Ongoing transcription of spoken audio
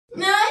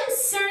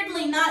is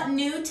certainly not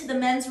new to the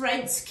men's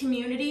rights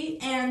community,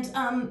 and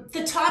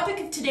the topic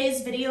of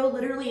today's video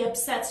literally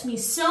upsets me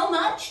so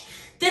much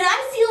that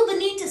I feel the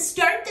need to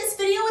start this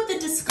video with a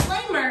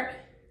disclaimer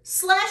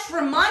 /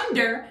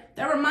 reminder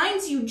that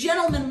reminds you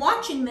gentlemen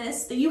watching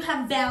this that you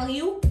have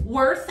value,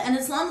 worth, and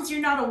as long as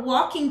you're not a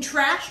walking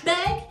trash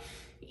bag,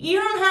 you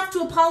don't have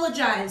to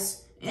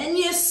apologize. And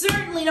you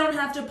certainly don't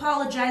have to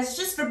apologize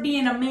just for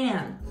being a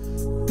man.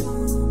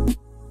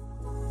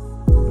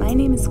 My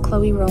name is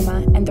Chloe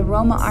Roma, and the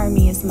Roma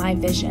Army is my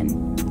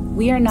vision.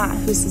 We are not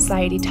who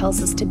society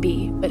tells us to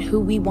be, but who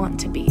we want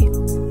to be.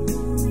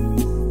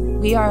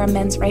 We are a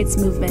men's rights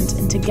movement,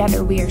 and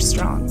together we are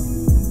strong.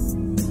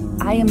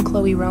 I am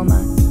Chloe Roma,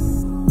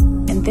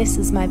 and this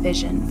is my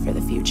vision for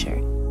the future.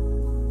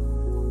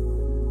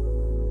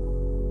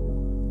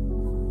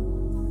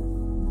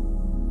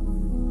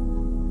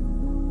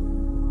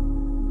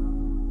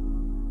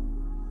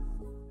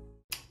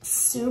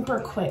 Super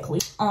quickly,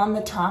 on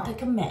the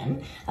topic of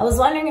men, I was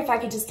wondering if I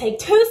could just take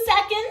 2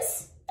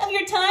 seconds of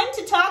your time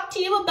to talk to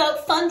you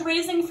about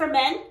fundraising for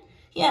men.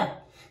 Yeah,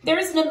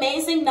 there's an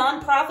amazing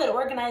nonprofit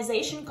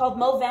organization called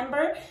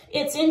Movember.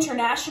 It's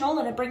international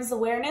and it brings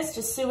awareness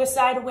to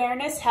suicide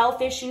awareness,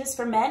 health issues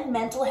for men,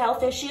 mental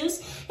health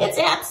issues. It's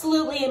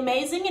absolutely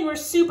amazing, and we're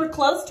super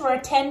close to our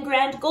 10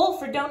 grand goal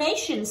for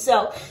donations.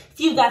 So if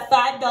you've got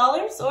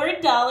 $5 or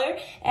 $1,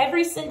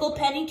 every single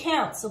penny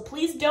counts. So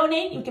please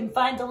donate. You can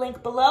find the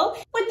link below.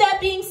 With that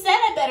being said,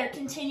 I better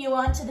continue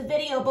on to the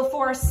video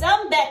before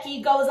some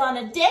Becky goes on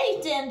a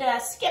date and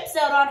skips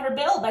out on her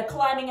bill by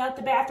climbing out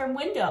the bathroom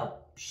window.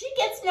 She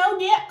gets no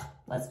dick.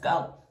 Let's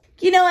go.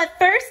 You know, at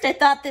first I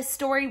thought this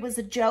story was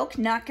a joke,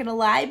 not gonna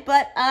lie,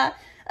 but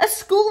a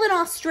school in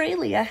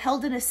Australia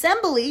held an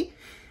assembly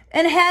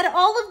and had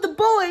all of the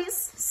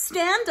boys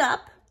stand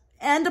up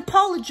and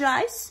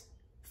apologize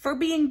for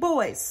being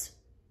boys.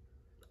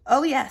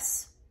 Oh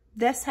yes,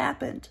 this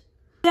happened.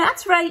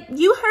 That's right,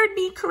 you heard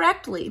me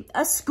correctly.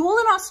 A school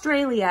in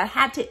Australia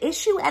had to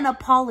issue an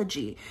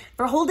apology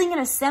for holding an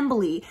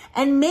assembly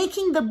and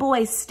making the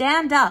boys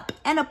stand up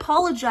and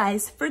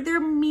apologize for their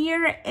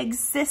mere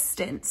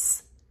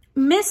existence.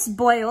 Miss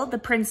Boyle, the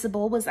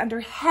principal, was under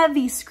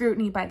heavy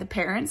scrutiny by the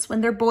parents when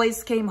their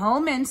boys came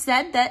home and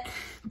said that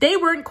they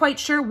weren't quite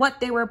sure what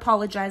they were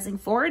apologizing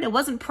for, and it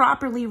wasn't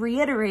properly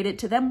reiterated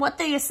to them what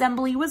the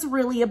assembly was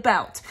really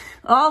about.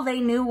 All they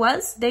knew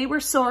was they were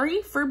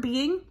sorry for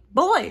being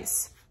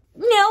boys.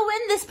 Now,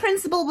 when this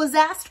principal was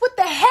asked what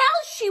the hell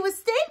she was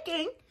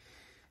thinking,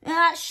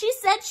 she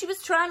said she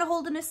was trying to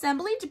hold an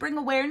assembly to bring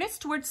awareness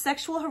towards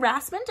sexual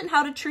harassment and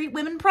how to treat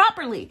women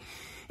properly.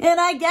 And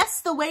I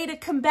guess the way to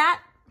combat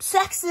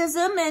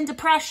sexism and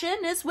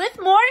oppression is with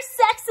more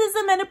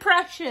sexism and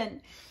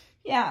oppression.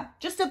 Yeah,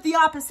 just of the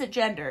opposite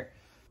gender.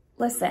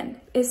 Listen,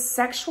 is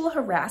sexual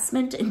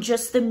harassment and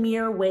just the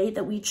mere way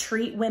that we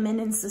treat women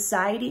in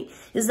society,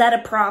 is that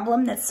a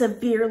problem that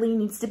severely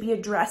needs to be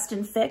addressed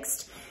and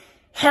fixed?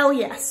 Hell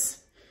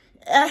yes.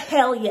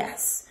 Hell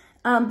yes.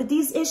 But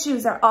these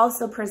issues are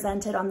also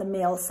presented on the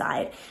male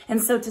side.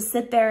 And so to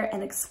sit there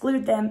and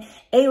exclude them,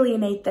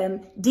 alienate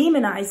them,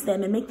 demonize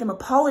them, and make them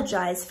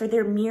apologize for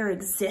their mere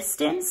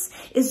existence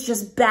is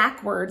just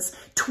backwards,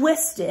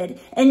 twisted,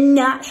 and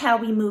not how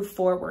we move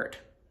forward.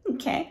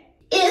 Okay?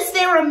 Is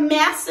there a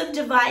massive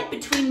divide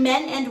between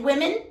men and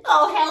women?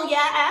 Oh, hell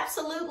yeah,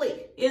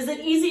 absolutely. Is it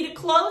easy to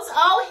close?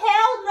 Oh,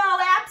 hell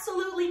no,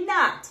 absolutely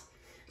not.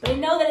 But I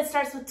know that it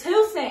starts with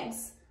 2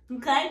 things,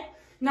 okay?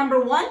 Number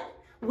 1,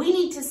 we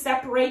need to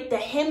separate the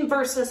him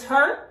versus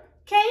her,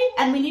 okay?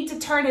 And we need to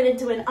turn it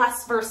into an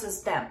us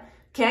versus them,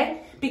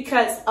 okay?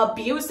 Because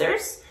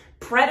abusers,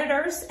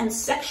 predators, and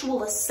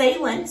sexual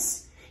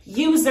assailants,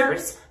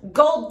 users,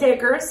 gold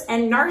diggers,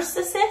 and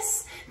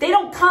narcissists, they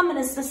don't come in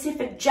a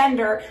specific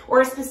gender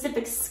or a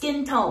specific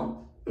skin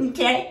tone,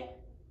 okay?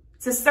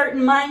 It's a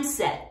certain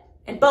mindset.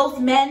 And both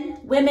men,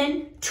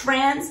 women,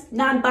 trans,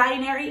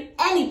 non-binary,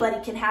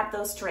 anybody can have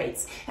those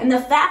traits. And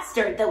the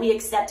faster that we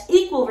accept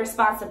equal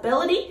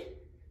responsibility,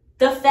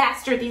 the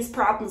faster these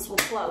problems will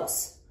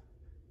close.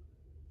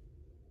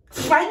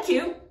 Thank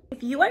you.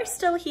 If you are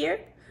still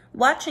here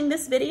watching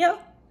this video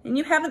and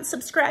you haven't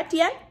subscribed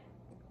yet,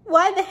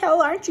 why the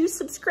hell aren't you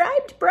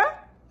subscribed, bruh?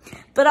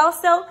 But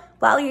also,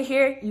 while you're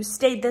here, you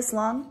stayed this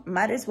long,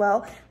 might as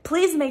well.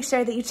 Please make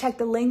sure that you check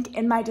the link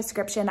in my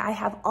description. I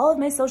have all of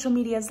my social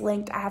medias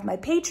linked. I have my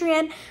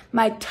Patreon.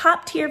 My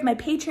top tier of my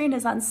Patreon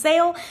is on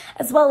sale,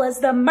 as well as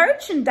the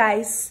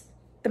merchandise.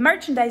 The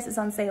merchandise is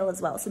on sale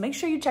as well. So make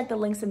sure you check the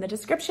links in the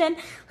description.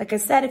 Like I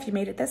said, if you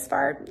made it this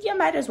far, you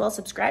might as well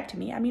subscribe to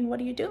me. I mean, what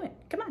are you doing?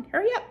 Come on,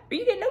 hurry up, or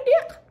you get no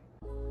dick.